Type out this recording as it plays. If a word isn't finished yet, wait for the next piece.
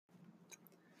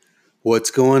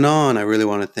What's going on? I really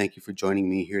want to thank you for joining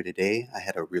me here today. I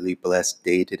had a really blessed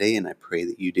day today, and I pray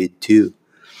that you did too.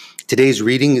 Today's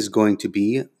reading is going to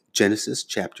be Genesis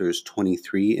chapters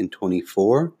 23 and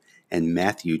 24 and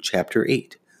Matthew chapter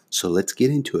 8. So let's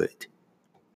get into it.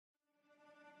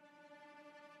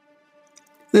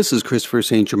 This is Christopher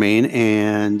St. Germain,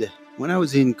 and when I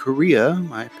was in Korea,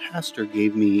 my pastor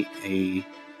gave me a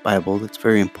Bible that's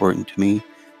very important to me,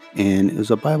 and it was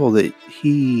a Bible that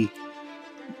he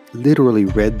literally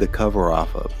read the cover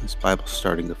off of. This Bible's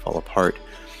starting to fall apart.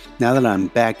 Now that I'm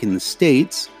back in the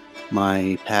States,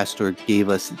 my pastor gave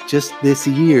us just this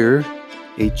year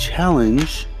a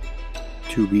challenge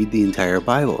to read the entire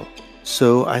Bible.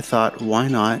 So I thought, why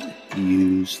not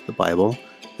use the Bible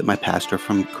that my pastor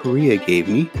from Korea gave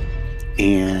me?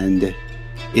 And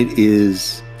it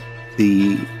is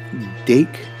the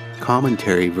Dake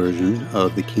commentary version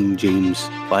of the King James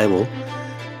Bible.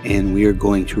 And we are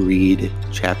going to read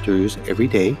chapters every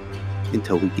day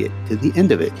until we get to the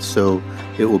end of it. So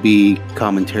it will be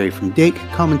commentary from Dake,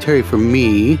 commentary from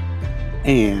me,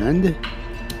 and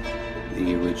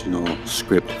the original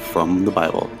script from the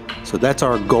Bible. So that's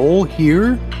our goal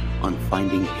here on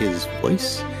Finding His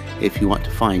Voice. If you want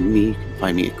to find me, you can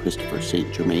find me at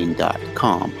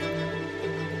ChristopherSt.Germain.com.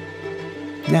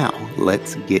 Now,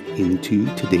 let's get into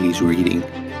today's reading.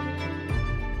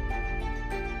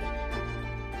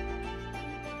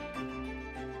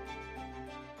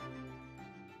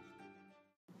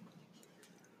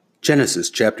 Genesis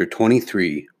chapter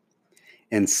 23.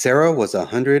 And Sarah was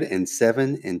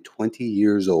 107 and 20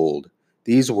 years old.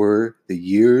 These were the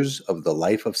years of the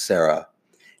life of Sarah.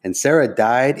 And Sarah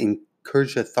died in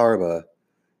Kirjatharba,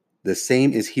 the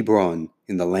same is Hebron,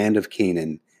 in the land of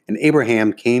Canaan. And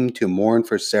Abraham came to mourn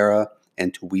for Sarah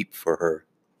and to weep for her.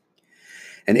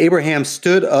 And Abraham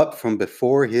stood up from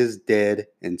before his dead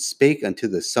and spake unto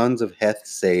the sons of Heth,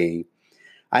 saying,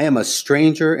 I am a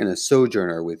stranger and a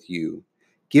sojourner with you.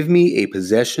 Give me a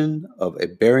possession of a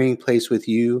burying place with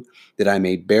you, that I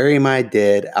may bury my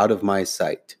dead out of my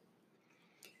sight.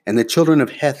 And the children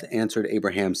of Heth answered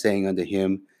Abraham, saying unto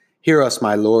him, Hear us,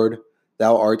 my lord,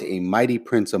 thou art a mighty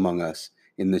prince among us.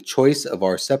 In the choice of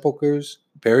our sepulchres,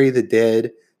 bury the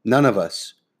dead. None of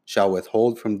us shall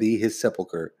withhold from thee his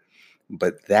sepulchre,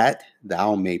 but that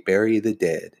thou may bury the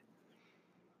dead.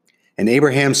 And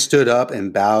Abraham stood up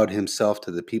and bowed himself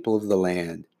to the people of the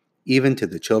land, even to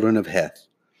the children of Heth.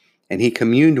 And he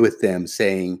communed with them,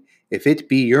 saying, If it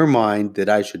be your mind that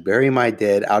I should bury my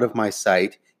dead out of my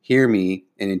sight, hear me,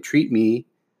 and entreat me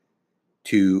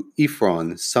to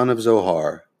Ephron, son of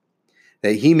Zohar,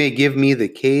 that he may give me the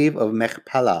cave of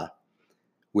Machpelah,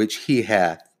 which he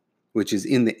hath, which is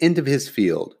in the end of his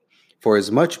field. For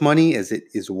as much money as it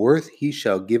is worth, he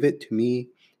shall give it to me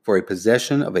for a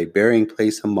possession of a burying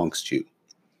place amongst you.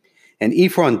 And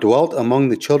Ephron dwelt among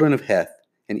the children of Heth,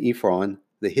 and Ephron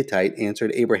the Hittite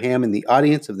answered Abraham in the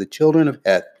audience of the children of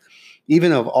Heth,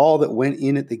 even of all that went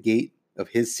in at the gate of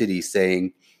his city,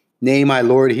 saying, Nay, my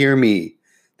lord, hear me.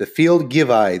 The field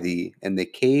give I thee, and the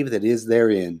cave that is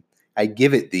therein. I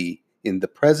give it thee. In the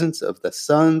presence of the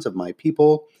sons of my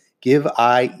people give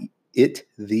I it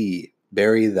thee.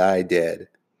 Bury thy dead.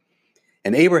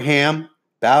 And Abraham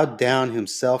bowed down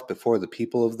himself before the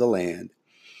people of the land.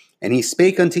 And he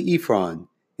spake unto Ephron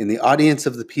in the audience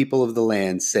of the people of the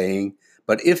land, saying,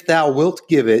 But if thou wilt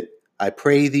give it, I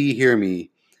pray thee, hear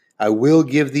me. I will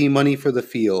give thee money for the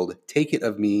field. Take it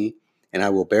of me, and I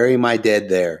will bury my dead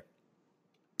there.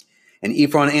 And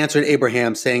Ephron answered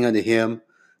Abraham, saying unto him,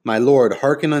 My lord,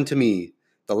 hearken unto me.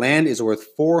 The land is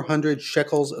worth 400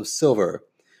 shekels of silver.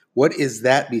 What is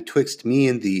that betwixt me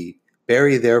and thee?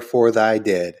 Bury therefore thy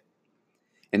dead.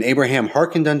 And Abraham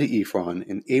hearkened unto Ephron,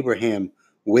 and Abraham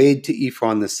weighed to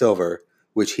Ephron the silver,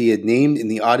 which he had named in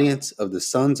the audience of the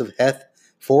sons of Heth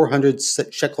 400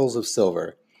 shekels of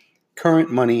silver, current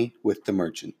money with the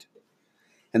merchant.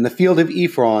 And the field of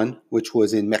Ephron, which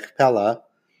was in Machpelah,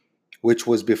 which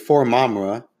was before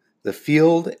Mamre, the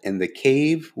field and the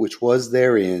cave which was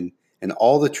therein, and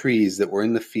all the trees that were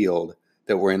in the field,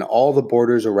 that were in all the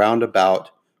borders around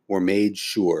about, were made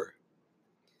sure.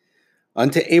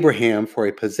 Unto Abraham for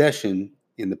a possession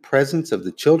in the presence of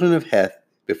the children of Heth,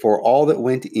 before all that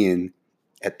went in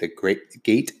at the great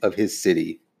gate of his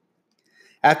city.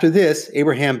 After this,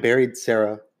 Abraham buried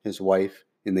Sarah, his wife,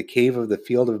 in the cave of the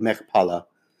field of Machpelah,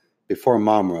 before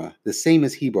Mamre, the same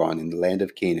as Hebron in the land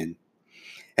of Canaan.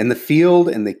 And the field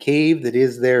and the cave that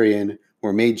is therein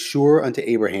were made sure unto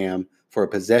Abraham for a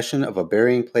possession of a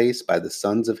burying place by the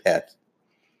sons of Heth.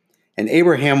 And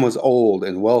Abraham was old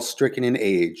and well stricken in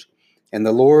age, and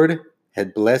the Lord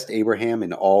had blessed Abraham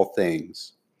in all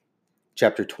things.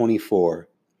 Chapter 24.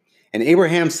 And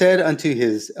Abraham said unto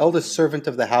his eldest servant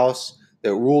of the house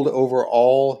that ruled over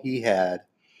all he had,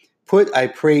 Put, I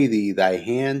pray thee, thy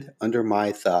hand under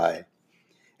my thigh,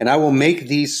 and I will make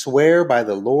thee swear by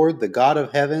the Lord, the God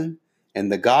of heaven and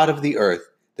the God of the earth,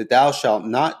 that thou shalt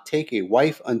not take a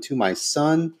wife unto my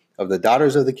son of the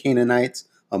daughters of the Canaanites,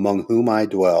 among whom I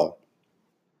dwell.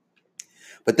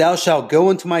 But thou shalt go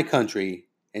into my country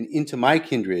and into my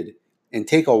kindred, and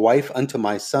take a wife unto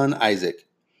my son Isaac.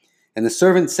 And the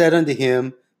servant said unto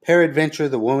him, Peradventure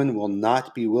the woman will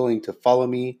not be willing to follow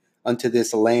me unto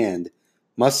this land.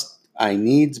 Must I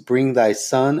needs bring thy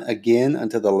son again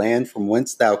unto the land from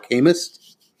whence thou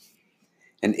camest?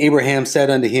 And Abraham said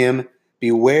unto him,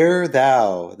 Beware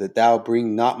thou that thou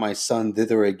bring not my son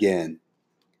thither again.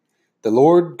 The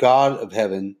Lord God of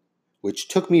heaven, which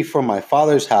took me from my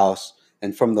father's house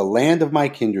and from the land of my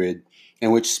kindred,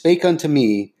 and which spake unto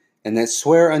me, and that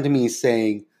sware unto me,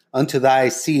 saying, Unto thy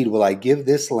seed will I give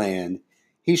this land,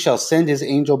 he shall send his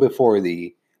angel before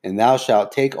thee, and thou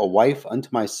shalt take a wife unto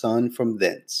my son from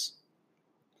thence.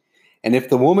 And if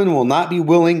the woman will not be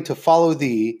willing to follow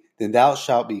thee, then thou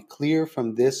shalt be clear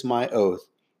from this my oath.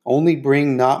 Only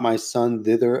bring not my son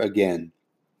thither again.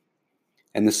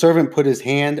 And the servant put his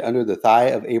hand under the thigh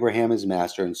of Abraham his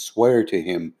master, and sware to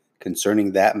him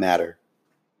concerning that matter.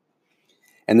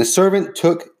 And the servant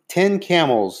took 10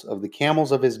 camels of the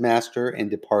camels of his master, and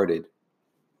departed.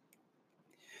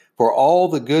 For all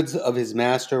the goods of his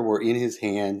master were in his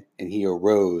hand, and he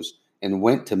arose, and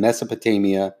went to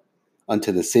Mesopotamia,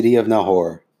 unto the city of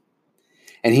Nahor.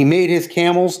 And he made his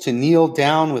camels to kneel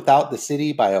down without the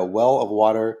city by a well of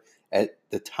water at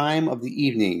the time of the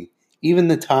evening, even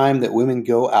the time that women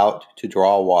go out to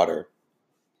draw water.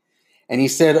 And he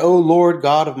said, O Lord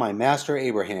God of my master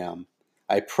Abraham,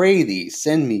 I pray thee,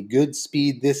 send me good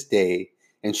speed this day,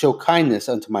 and show kindness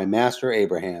unto my master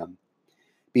Abraham.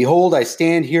 Behold, I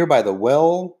stand here by the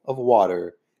well of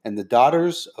water, and the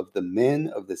daughters of the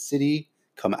men of the city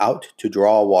come out to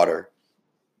draw water.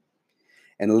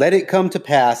 And let it come to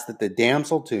pass that the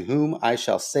damsel to whom I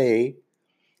shall say,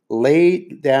 Lay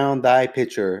down thy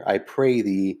pitcher, I pray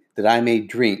thee, that I may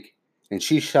drink. And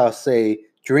she shall say,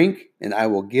 Drink, and I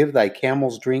will give thy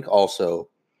camels drink also.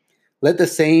 Let the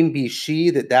same be she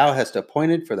that thou hast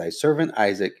appointed for thy servant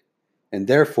Isaac, and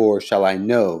therefore shall I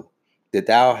know that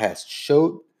thou hast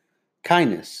showed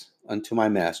kindness unto my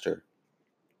master.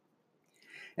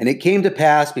 And it came to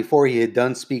pass before he had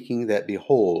done speaking that,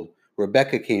 behold,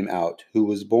 Rebekah came out, who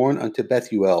was born unto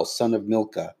Bethuel, son of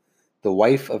Milcah, the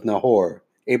wife of Nahor,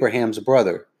 Abraham's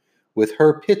brother, with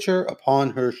her pitcher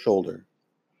upon her shoulder.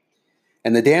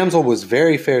 And the damsel was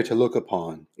very fair to look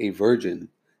upon, a virgin,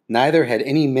 neither had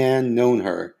any man known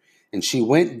her. And she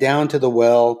went down to the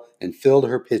well, and filled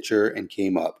her pitcher, and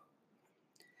came up.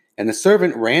 And the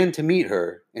servant ran to meet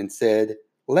her, and said,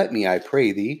 Let me, I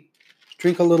pray thee,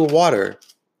 drink a little water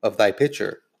of thy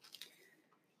pitcher.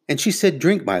 And she said,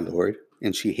 Drink, my lord.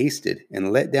 And she hasted,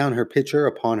 and let down her pitcher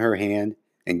upon her hand,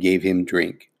 and gave him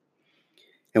drink.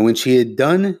 And when she had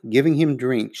done giving him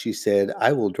drink, she said,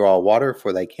 I will draw water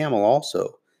for thy camel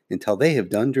also, until they have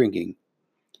done drinking.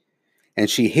 And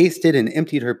she hasted and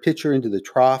emptied her pitcher into the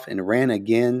trough, and ran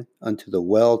again unto the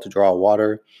well to draw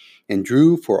water, and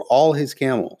drew for all his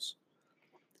camels.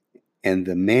 And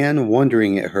the man,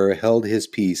 wondering at her, held his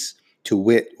peace, to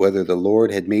wit whether the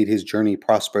Lord had made his journey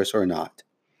prosperous or not.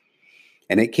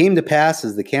 And it came to pass,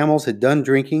 as the camels had done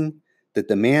drinking, that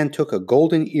the man took a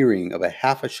golden earring of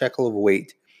 1/2 shekel of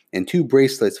weight, and 2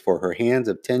 bracelets for her hands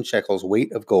of 10 shekels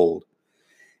weight of gold,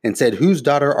 and said, Whose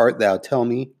daughter art thou? Tell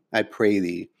me, I pray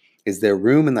thee. Is there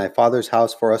room in thy father's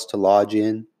house for us to lodge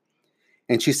in?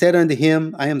 And she said unto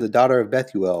him, I am the daughter of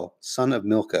Bethuel, son of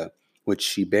Milcah, which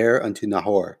she bare unto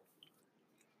Nahor.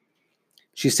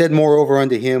 She said moreover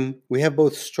unto him, We have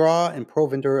both straw and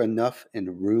provender enough,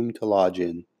 and room to lodge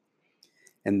in.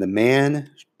 And the man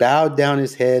bowed down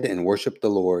his head and worshipped the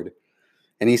Lord.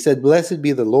 And he said, Blessed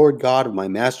be the Lord God of my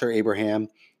master Abraham,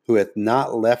 who hath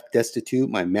not left destitute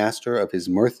my master of his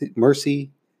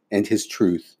mercy and his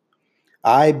truth.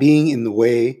 I being in the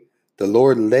way, the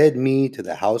Lord led me to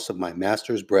the house of my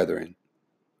master's brethren.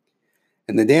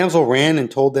 And the damsel ran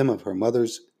and told them of her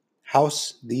mother's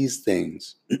house these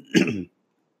things.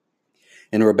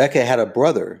 And Rebekah had a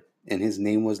brother, and his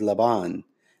name was Laban.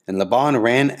 And Laban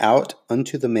ran out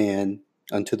unto the man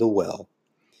unto the well.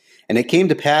 And it came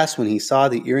to pass, when he saw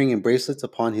the earring and bracelets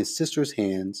upon his sister's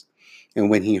hands, and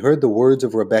when he heard the words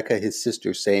of Rebekah his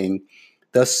sister, saying,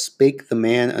 Thus spake the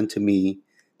man unto me,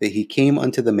 that he came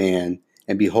unto the man,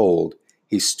 and behold,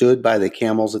 he stood by the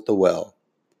camels at the well.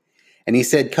 And he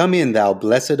said, Come in, thou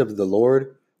blessed of the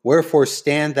Lord, wherefore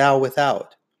stand thou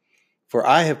without? for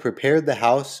I have prepared the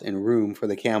house and room for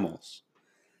the camels.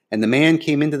 And the man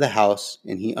came into the house,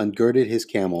 and he ungirded his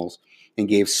camels, and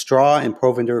gave straw and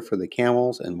provender for the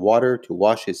camels, and water to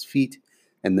wash his feet,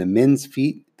 and the men's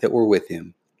feet that were with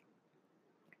him.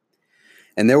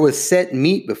 And there was set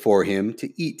meat before him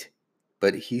to eat.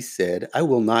 But he said, I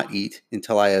will not eat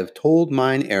until I have told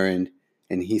mine errand.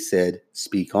 And he said,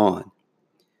 Speak on.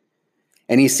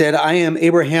 And he said, I am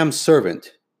Abraham's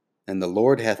servant, and the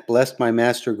Lord hath blessed my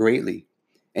master greatly.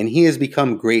 And he is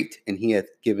become great, and he hath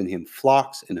given him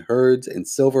flocks and herds and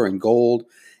silver and gold,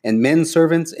 and men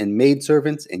servants and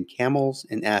maidservants and camels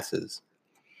and asses.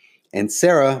 And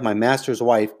Sarah, my master's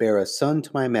wife, bare a son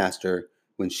to my master,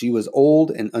 when she was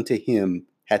old, and unto him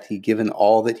hath he given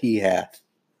all that he hath.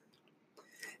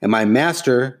 And my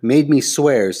master made me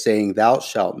swear, saying, Thou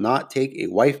shalt not take a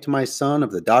wife to my son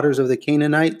of the daughters of the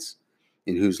Canaanites,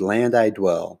 in whose land I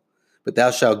dwell, but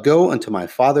thou shalt go unto my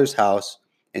father's house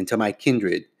and to my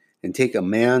kindred, and take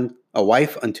a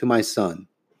wife unto my son.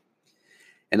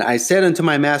 And I said unto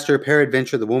my master,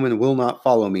 Peradventure the woman will not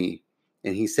follow me.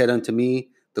 And he said unto me,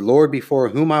 The Lord before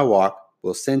whom I walk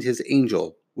will send his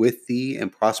angel with thee,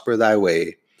 and prosper thy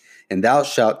way. And thou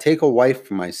shalt take a wife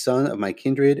for my son of my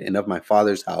kindred and of my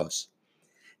father's house.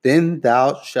 Then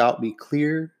thou shalt be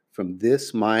clear from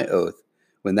this my oath,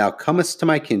 when thou comest to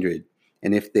my kindred,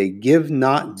 and if they give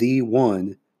not thee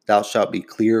one, thou shalt be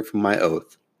clear from my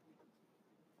oath.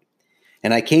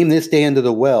 And I came this day unto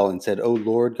the well, and said, O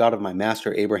Lord God of my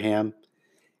master Abraham,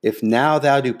 if now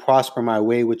thou do prosper my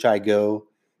way which I go,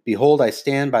 behold, I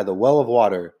stand by the well of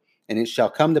water, and it shall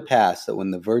come to pass that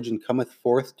when the virgin cometh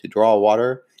forth to draw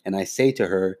water, and I say to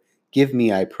her, Give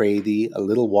me, I pray thee, a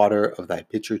little water of thy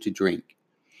pitcher to drink.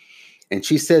 And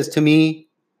she says to me,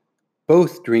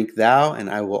 Both drink thou, and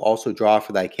I will also draw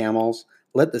for thy camels.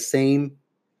 Let the same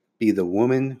be the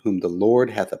woman whom the Lord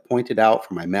hath appointed out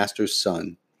for my master's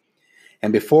son.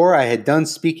 And before I had done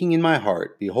speaking in my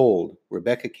heart, behold,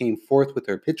 Rebekah came forth with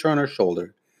her pitcher on her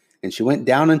shoulder, and she went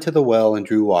down unto the well and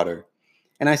drew water.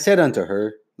 And I said unto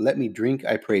her, Let me drink,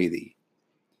 I pray thee.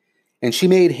 And she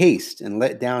made haste, and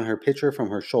let down her pitcher from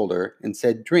her shoulder, and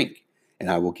said, Drink, and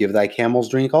I will give thy camels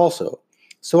drink also.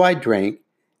 So I drank,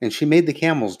 and she made the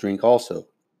camels drink also.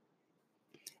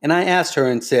 And I asked her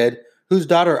and said, Whose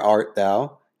daughter art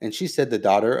thou? And she said, The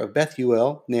daughter of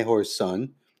Bethuel, Nahor's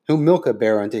son, whom Milcah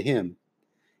bare unto him.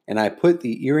 And I put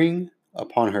the earring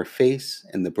upon her face,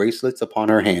 and the bracelets upon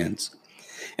her hands.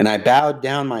 And I bowed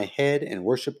down my head, and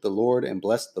worshipped the Lord, and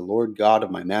blessed the Lord God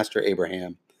of my master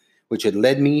Abraham, which had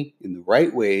led me in the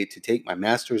right way to take my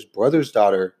master's brother's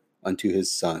daughter unto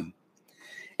his son.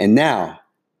 And now,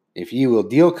 if ye will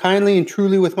deal kindly and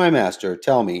truly with my master,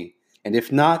 tell me, and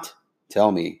if not,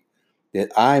 tell me,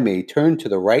 that I may turn to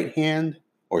the right hand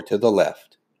or to the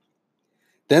left.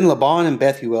 Then Laban and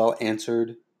Bethuel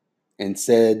answered and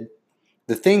said,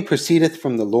 The thing proceedeth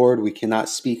from the Lord, we cannot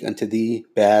speak unto thee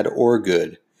bad or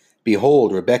good.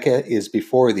 Behold, Rebekah is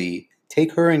before thee,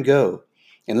 take her and go,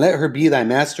 and let her be thy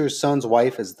master's son's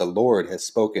wife, as the Lord has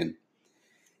spoken.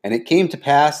 And it came to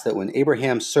pass that when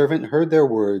Abraham's servant heard their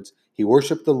words, he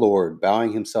worshipped the Lord,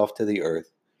 bowing himself to the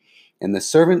earth. And the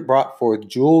servant brought forth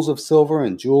jewels of silver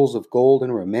and jewels of gold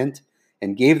and raiment,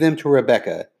 and gave them to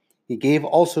Rebekah. He gave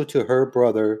also to her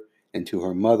brother and to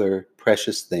her mother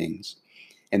precious things.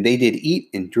 And they did eat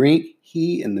and drink,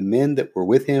 he and the men that were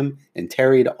with him, and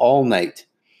tarried all night.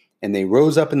 And they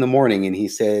rose up in the morning, and he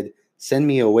said, Send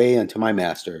me away unto my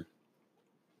master.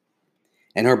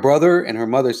 And her brother and her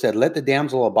mother said, Let the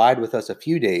damsel abide with us a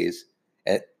few days,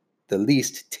 at the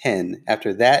least 10.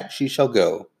 After that she shall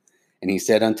go. And he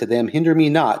said unto them, Hinder me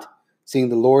not, seeing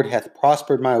the Lord hath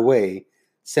prospered my way.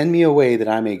 Send me away, that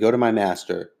I may go to my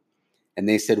master. And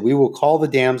they said, We will call the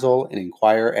damsel, and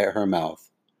inquire at her mouth.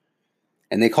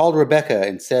 And they called Rebekah,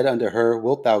 and said unto her,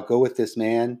 Wilt thou go with this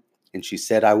man? And she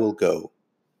said, I will go.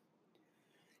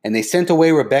 And they sent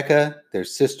away Rebekah, their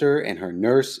sister, and her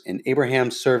nurse, and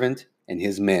Abraham's servant, and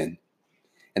his men.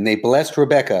 And they blessed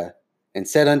Rebekah, and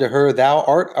said unto her, Thou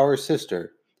art our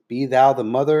sister. Be thou the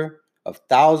mother of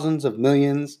thousands of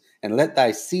millions, and let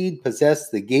thy seed possess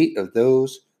the gate of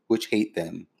those which hate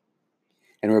them.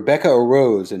 And Rebekah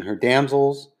arose, and her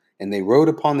damsels, and they rode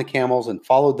upon the camels, and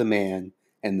followed the man.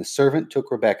 And the servant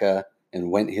took Rebekah,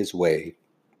 and went his way.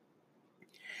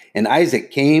 And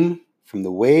Isaac came from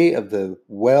the way of the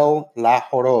well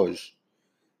Lahoroj,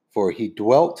 for he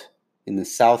dwelt in the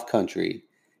south country.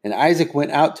 And Isaac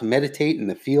went out to meditate in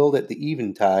the field at the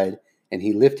eventide, and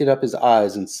he lifted up his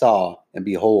eyes and saw, and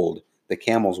behold, the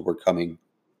camels were coming.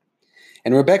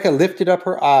 And Rebekah lifted up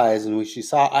her eyes, and when she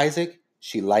saw Isaac,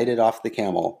 she lighted off the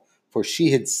camel, for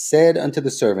she had said unto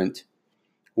the servant,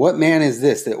 What man is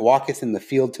this that walketh in the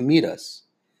field to meet us?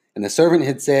 And the servant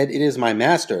had said, It is my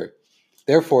master.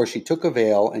 Therefore she took a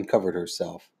veil and covered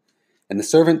herself. And the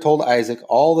servant told Isaac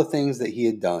all the things that he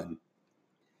had done.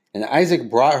 And Isaac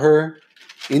brought her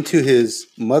into his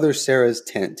mother Sarah's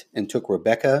tent, and took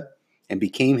Rebekah, and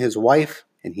became his wife,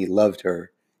 and he loved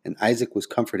her. And Isaac was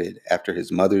comforted after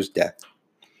his mother's death.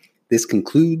 This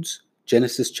concludes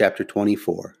Genesis chapter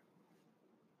 24.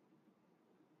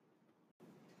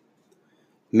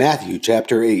 Matthew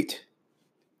chapter 8.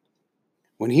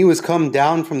 When he was come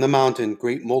down from the mountain,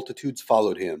 great multitudes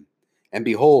followed him. And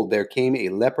behold, there came a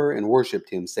leper and worshipped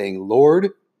him, saying, Lord,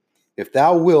 if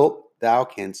thou wilt, thou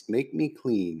canst make me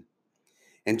clean.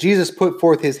 And Jesus put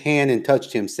forth his hand and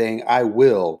touched him, saying, I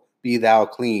will, be thou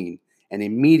clean. And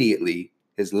immediately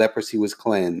his leprosy was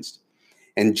cleansed.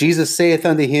 And Jesus saith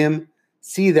unto him,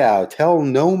 See thou, tell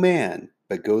no man,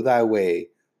 but go thy way.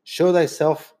 Show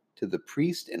thyself to the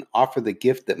priest, and offer the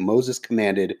gift that Moses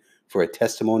commanded for a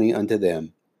testimony unto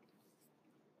them.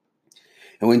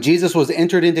 And when Jesus was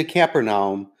entered into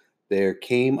Capernaum, there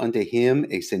came unto him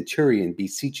a centurion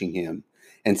beseeching him,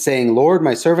 and saying, Lord,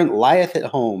 my servant lieth at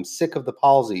home, sick of the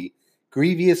palsy,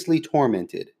 grievously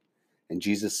tormented. And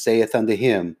Jesus saith unto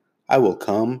him, I will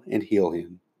come and heal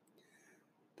him.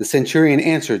 The centurion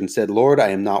answered and said, Lord, I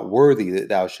am not worthy that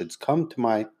thou shouldst come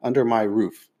under my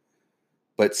roof.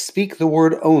 But speak the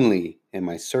word only, and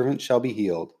my servant shall be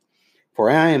healed. For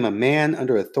I am a man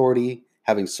under authority,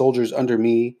 having soldiers under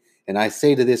me, and I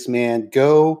say to this man,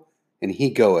 Go, and he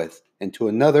goeth, and to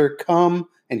another, Come,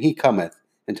 and he cometh,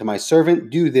 and to my servant,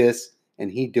 Do this,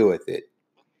 and he doeth it.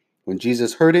 When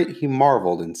Jesus heard it, he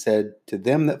marveled, and said to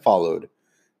them that followed,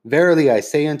 Verily I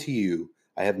say unto you,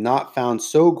 I have not found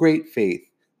so great faith,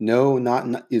 no, not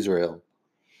in Israel.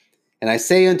 And I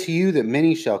say unto you that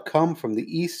many shall come from the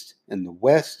east and the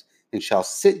west, and shall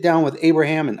sit down with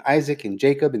Abraham and Isaac and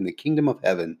Jacob in the kingdom of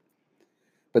heaven.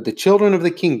 But the children of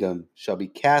the kingdom shall be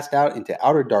cast out into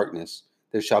outer darkness.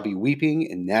 There shall be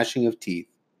weeping and gnashing of teeth.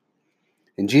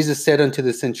 And Jesus said unto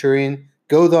the centurion,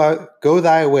 Go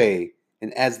thy way,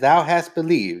 and as thou hast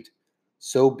believed,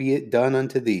 so be it done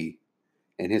unto thee.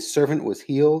 And his servant was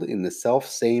healed in the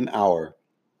selfsame hour.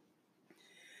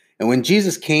 And when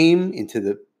Jesus came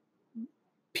into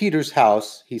Peter's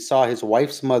house, he saw his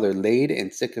wife's mother laid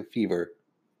and sick of fever.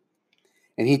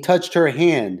 And he touched her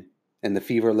hand, and the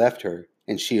fever left her,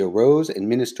 and she arose and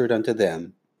ministered unto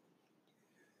them.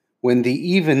 When the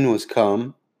even was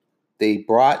come, they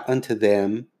brought unto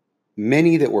them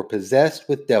many that were possessed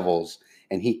with devils,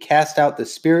 and he cast out the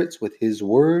spirits with his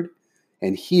word,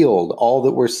 and healed all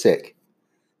that were sick,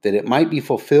 that it might be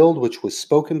fulfilled which was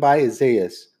spoken by Isaiah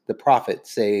the prophet,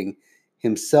 saying,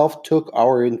 Himself took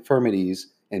our infirmities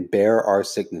and bare our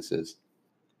sicknesses.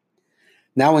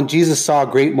 Now when Jesus saw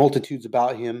great multitudes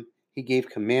about him, he gave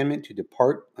commandment to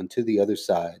depart unto the other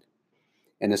side.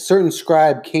 And a certain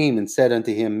scribe came and said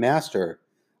unto him, Master,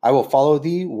 I will follow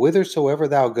thee whithersoever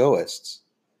thou goest.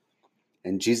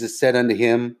 And Jesus said unto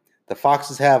him, The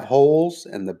foxes have holes,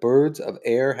 and the birds of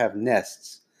air have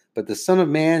nests, but the Son of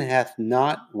Man hath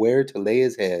not where to lay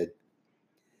his head.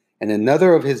 And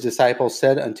another of his disciples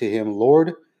said unto him,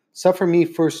 Lord, suffer me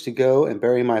first to go and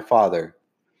bury my father.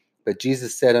 But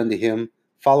Jesus said unto him,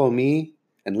 Follow me,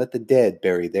 and let the dead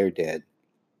bury their dead.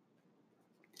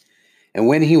 And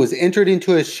when he was entered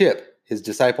into a ship, his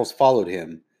disciples followed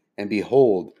him. And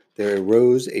behold, there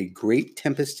arose a great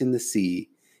tempest in the sea,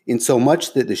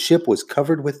 insomuch that the ship was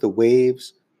covered with the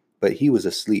waves, but he was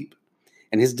asleep.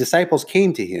 And his disciples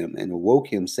came to him, and awoke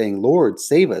him, saying, Lord,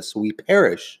 save us, we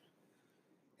perish.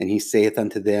 And he saith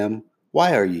unto them,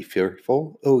 Why are ye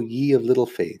fearful, O ye of little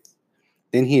faith?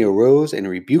 Then he arose and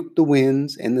rebuked the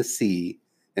winds and the sea,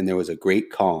 and there was a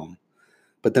great calm.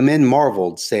 But the men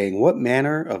marveled, saying, What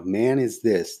manner of man is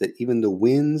this, that even the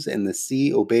winds and the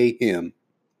sea obey him?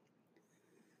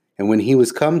 And when he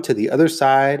was come to the other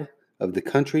side of the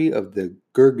country of the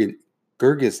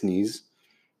Gergesenes,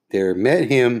 there met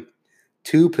him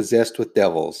two possessed with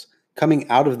devils, coming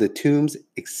out of the tombs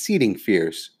exceeding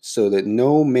fierce, so that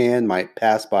no man might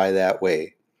pass by that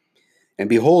way. And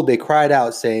behold, they cried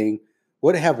out, saying,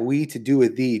 What have we to do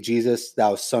with thee, Jesus,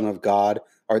 thou Son of God?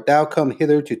 Art thou come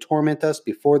hither to torment us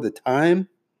before the time?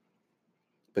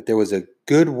 But there was a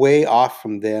good way off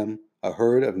from them a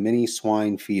herd of many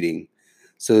swine feeding.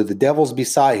 So the devils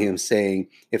besought him, saying,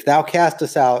 If thou cast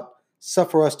us out,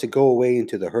 suffer us to go away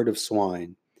into the herd of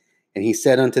swine. And he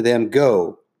said unto them,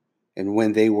 Go. And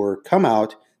when they were come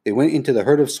out, they went into the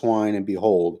herd of swine, and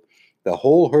behold, the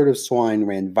whole herd of swine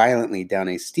ran violently down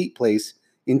a steep place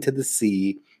into the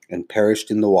sea, and perished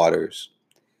in the waters.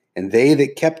 And they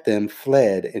that kept them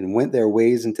fled, and went their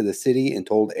ways into the city, and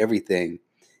told everything.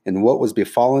 and what was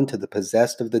befallen to the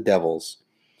possessed of the devils.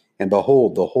 And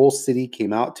behold, the whole city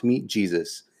came out to meet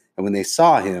Jesus. And when they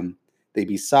saw him, they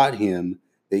besought him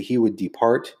that he would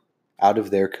depart out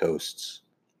of their coasts.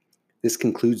 This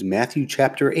concludes Matthew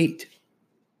chapter 8.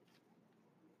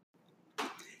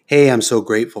 Hey, I'm so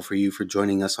grateful for you for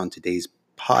joining us on today's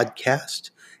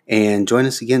podcast. And join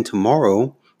us again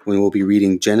tomorrow when we'll be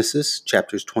reading Genesis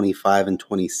chapters 25 and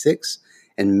 26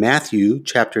 and Matthew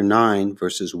chapter 9,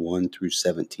 verses 1 through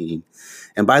 17.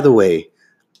 And by the way,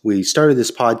 we started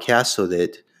this podcast so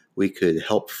that we could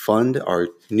help fund our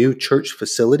new church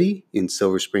facility in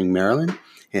Silver Spring, Maryland.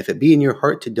 And if it be in your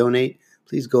heart to donate,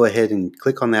 please go ahead and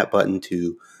click on that button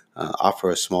to offer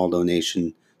a small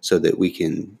donation so that we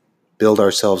can build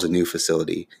ourselves a new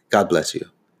facility. God bless you.